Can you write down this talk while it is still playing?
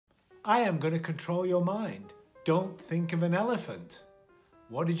I am going to control your mind. Don't think of an elephant.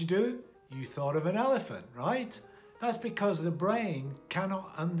 What did you do? You thought of an elephant, right? That's because the brain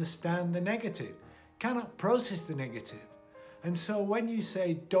cannot understand the negative, cannot process the negative. And so when you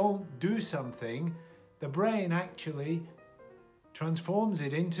say don't do something, the brain actually transforms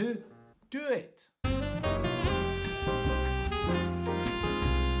it into do it.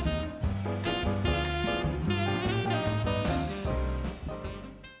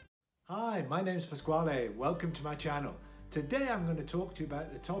 Hi, my name is Pasquale. Welcome to my channel. Today I'm going to talk to you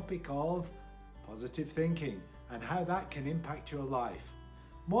about the topic of positive thinking and how that can impact your life.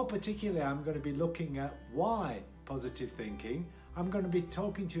 More particularly, I'm going to be looking at why positive thinking. I'm going to be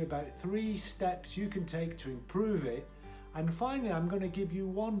talking to you about 3 steps you can take to improve it. And finally, I'm going to give you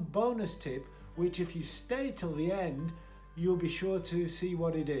one bonus tip, which if you stay till the end, you'll be sure to see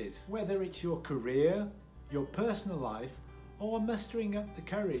what it is. Whether it's your career, your personal life, or mustering up the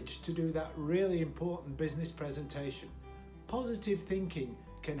courage to do that really important business presentation. Positive thinking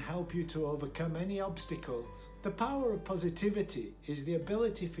can help you to overcome any obstacles. The power of positivity is the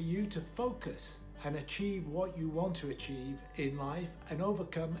ability for you to focus and achieve what you want to achieve in life and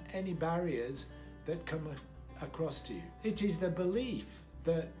overcome any barriers that come across to you. It is the belief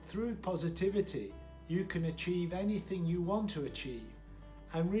that through positivity you can achieve anything you want to achieve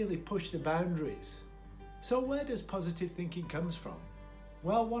and really push the boundaries. So where does positive thinking comes from?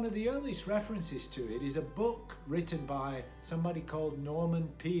 Well, one of the earliest references to it is a book written by somebody called Norman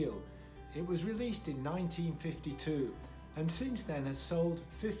Peale. It was released in 1952 and since then has sold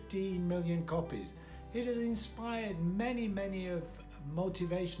 15 million copies. It has inspired many of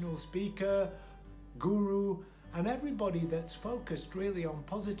motivational speaker, guru, and everybody that's focused really on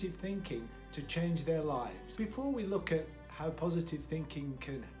positive thinking to change their lives. Before we look at how positive thinking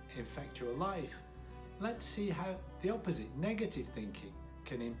can affect your life, let's see how the opposite, negative thinking,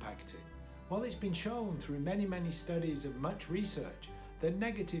 can impact it. Well, it's been shown through many studies and much research that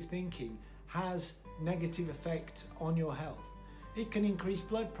negative thinking has negative effects on your health. It can increase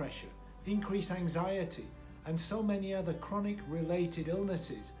blood pressure, increase anxiety, and so many other chronic related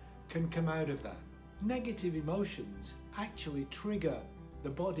illnesses can come out of that. Negative emotions actually trigger the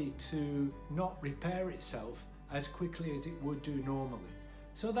body to not repair itself as quickly as it would do normally.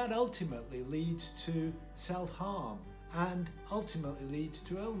 So that ultimately leads to self-harm and ultimately leads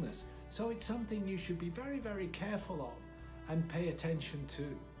to illness. So it's something you should be very careful of and pay attention to.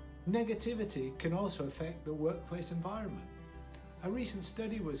 Negativity can also affect the workplace environment. A recent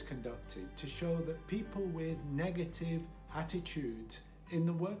study was conducted to show that people with negative attitudes in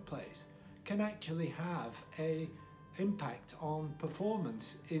the workplace can actually have an impact on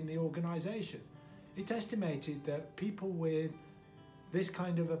performance in the organization. It's estimated that people with this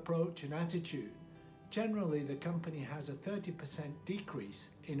kind of approach and attitude, generally the company has a 30%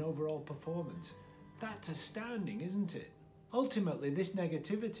 decrease in overall performance. That's astounding, isn't it? Ultimately, this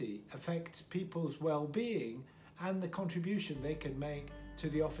negativity affects people's well-being and the contribution they can make to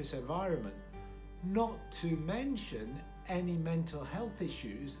the office environment, not to mention any mental health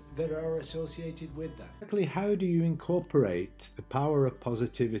issues that are associated with that. Exactly how do you incorporate the power of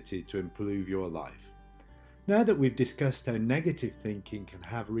positivity to improve your life? Now that we've discussed how negative thinking can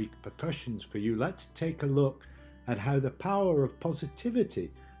have repercussions for you, let's take a look at how the power of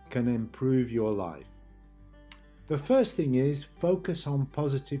positivity can improve your life. The first thing is focus on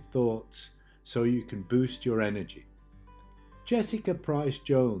positive thoughts so you can boost your energy. Jessica Price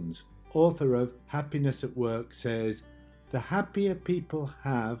Jones, author of Happiness at Work, says, "The happier people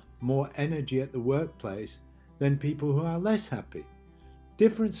have more energy at the workplace than people who are less happy.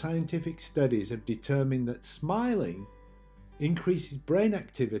 Different scientific studies have determined that smiling increases brain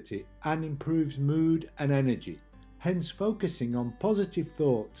activity and improves mood and energy. Hence, focusing on positive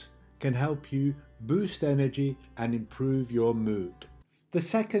thoughts can help you boost energy and improve your mood." The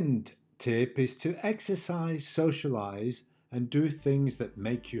second tip is to exercise, socialize, and do things that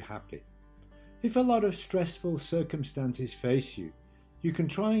make you happy. If a lot of stressful circumstances face you, you can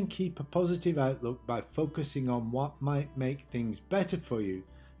try and keep a positive outlook by focusing on what might make things better for you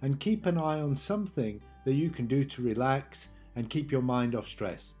and keep an eye on something that you can do to relax and keep your mind off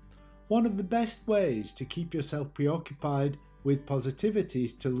stress. One of the best ways to keep yourself preoccupied with positivity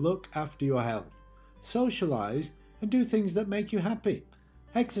is to look after your health, socialize, and do things that make you happy.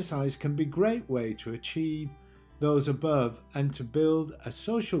 Exercise can be a great way to achieve those above and to build a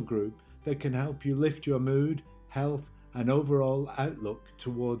social group that can help you lift your mood, health, and overall outlook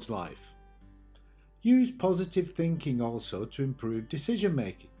towards life. Use positive thinking also to improve decision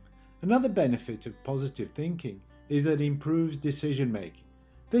making. Another benefit of positive thinking is that it improves decision making.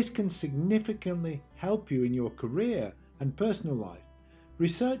 This can significantly help you in your career and personal life.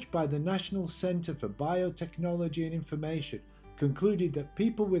 Research by the National Centre for Biotechnology and Information concluded that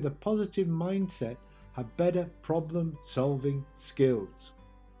people with a positive mindset have better problem-solving skills.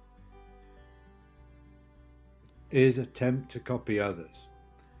 Is attempt to copy others.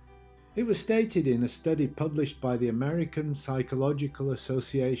 It was stated in a study published by the American Psychological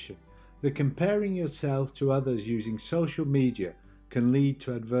Association that comparing yourself to others using social media can lead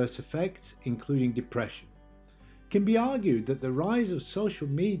to adverse effects, including depression. It can be argued that the rise of social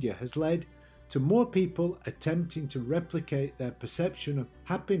media has led to more people attempting to replicate their perception of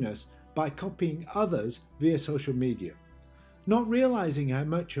happiness by copying others via social media, not realizing how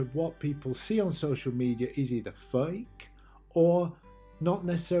much of what people see on social media is either fake or not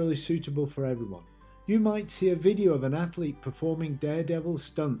necessarily suitable for everyone. You might see a video of an athlete performing daredevil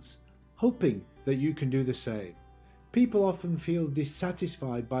stunts, hoping that you can do the same. People often feel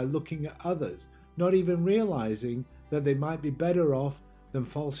dissatisfied by looking at others, not even realizing that they might be better off than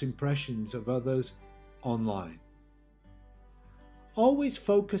false impressions of others online. Always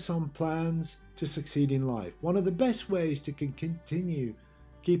focus on plans to succeed in life. One of the best ways to continue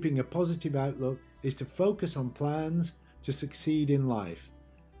keeping a positive outlook is to focus on plans to succeed in life.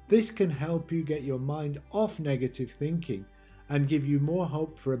 This can help you get your mind off negative thinking and give you more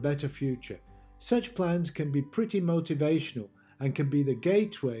hope for a better future. Such plans can be pretty motivational and can be the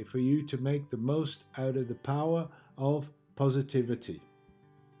gateway for you to make the most out of the power of positivity.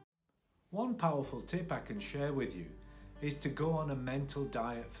 One powerful tip I can share with you is to go on a mental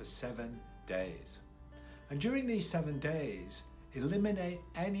diet for 7 days. And during these 7 days, eliminate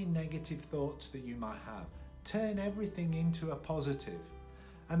any negative thoughts that you might have. Turn everything into a positive.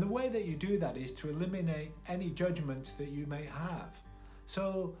 And the way that you do that is to eliminate any judgments that you may have.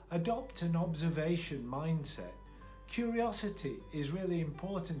 So adopt an observation mindset. Curiosity is really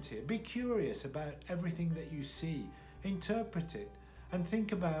important here. Be curious about everything that you see. Interpret it and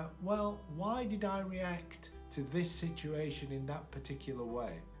think about, well, why did I react to this situation in that particular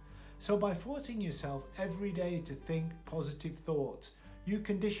way? So by forcing yourself every day to think positive thoughts, you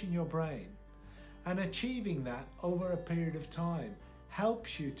condition your brain. And achieving that over a period of time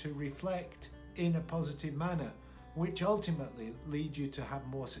helps you to reflect in a positive manner, which ultimately leads you to have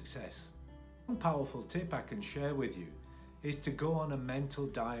more success. One powerful tip I can share with you is to go on a mental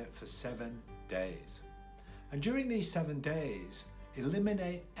diet for 7 days. And during these 7 days,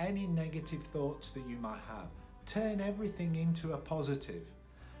 eliminate any negative thoughts that you might have. Turn everything into a positive.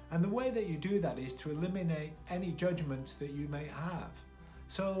 And the way that you do that is to eliminate any judgments that you may have.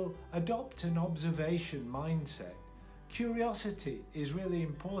 So adopt an observation mindset. Curiosity is really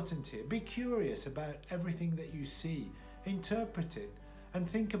important here. Be curious about everything that you see. Interpret it and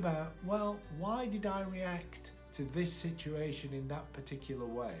think about, well, why did I react to this situation in that particular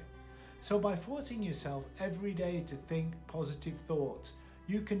way? So by forcing yourself every day to think positive thoughts,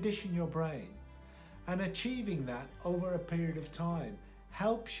 you condition your brain. And achieving that over a period of time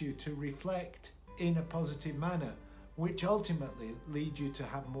helps you to reflect in a positive manner, which ultimately leads you to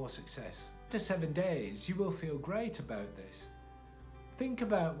have more success. After 7 days, you will feel great about this. Think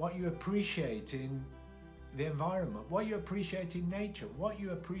about what you appreciate in the environment, what you appreciate in nature, what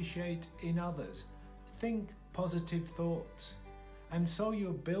you appreciate in others. Think positive thoughts. And so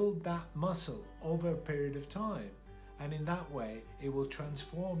you'll build that muscle over a period of time. And in that way, it will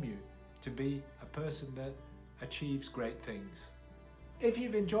transform you to be a person that achieves great things. If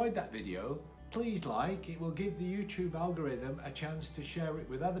you've enjoyed that video, please like. It will give the YouTube algorithm a chance to share it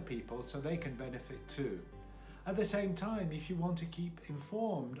with other people so they can benefit too. At the same time, if you want to keep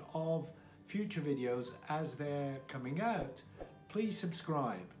informed of future videos as they're coming out, please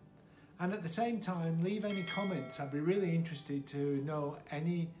subscribe. And at the same time, leave any comments. I'd be really interested to know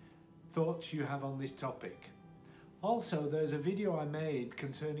any thoughts you have on this topic. Also, there's a video I made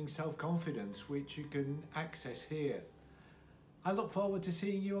concerning self-confidence, which you can access here. I look forward to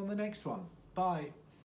seeing you on the next one. Bye.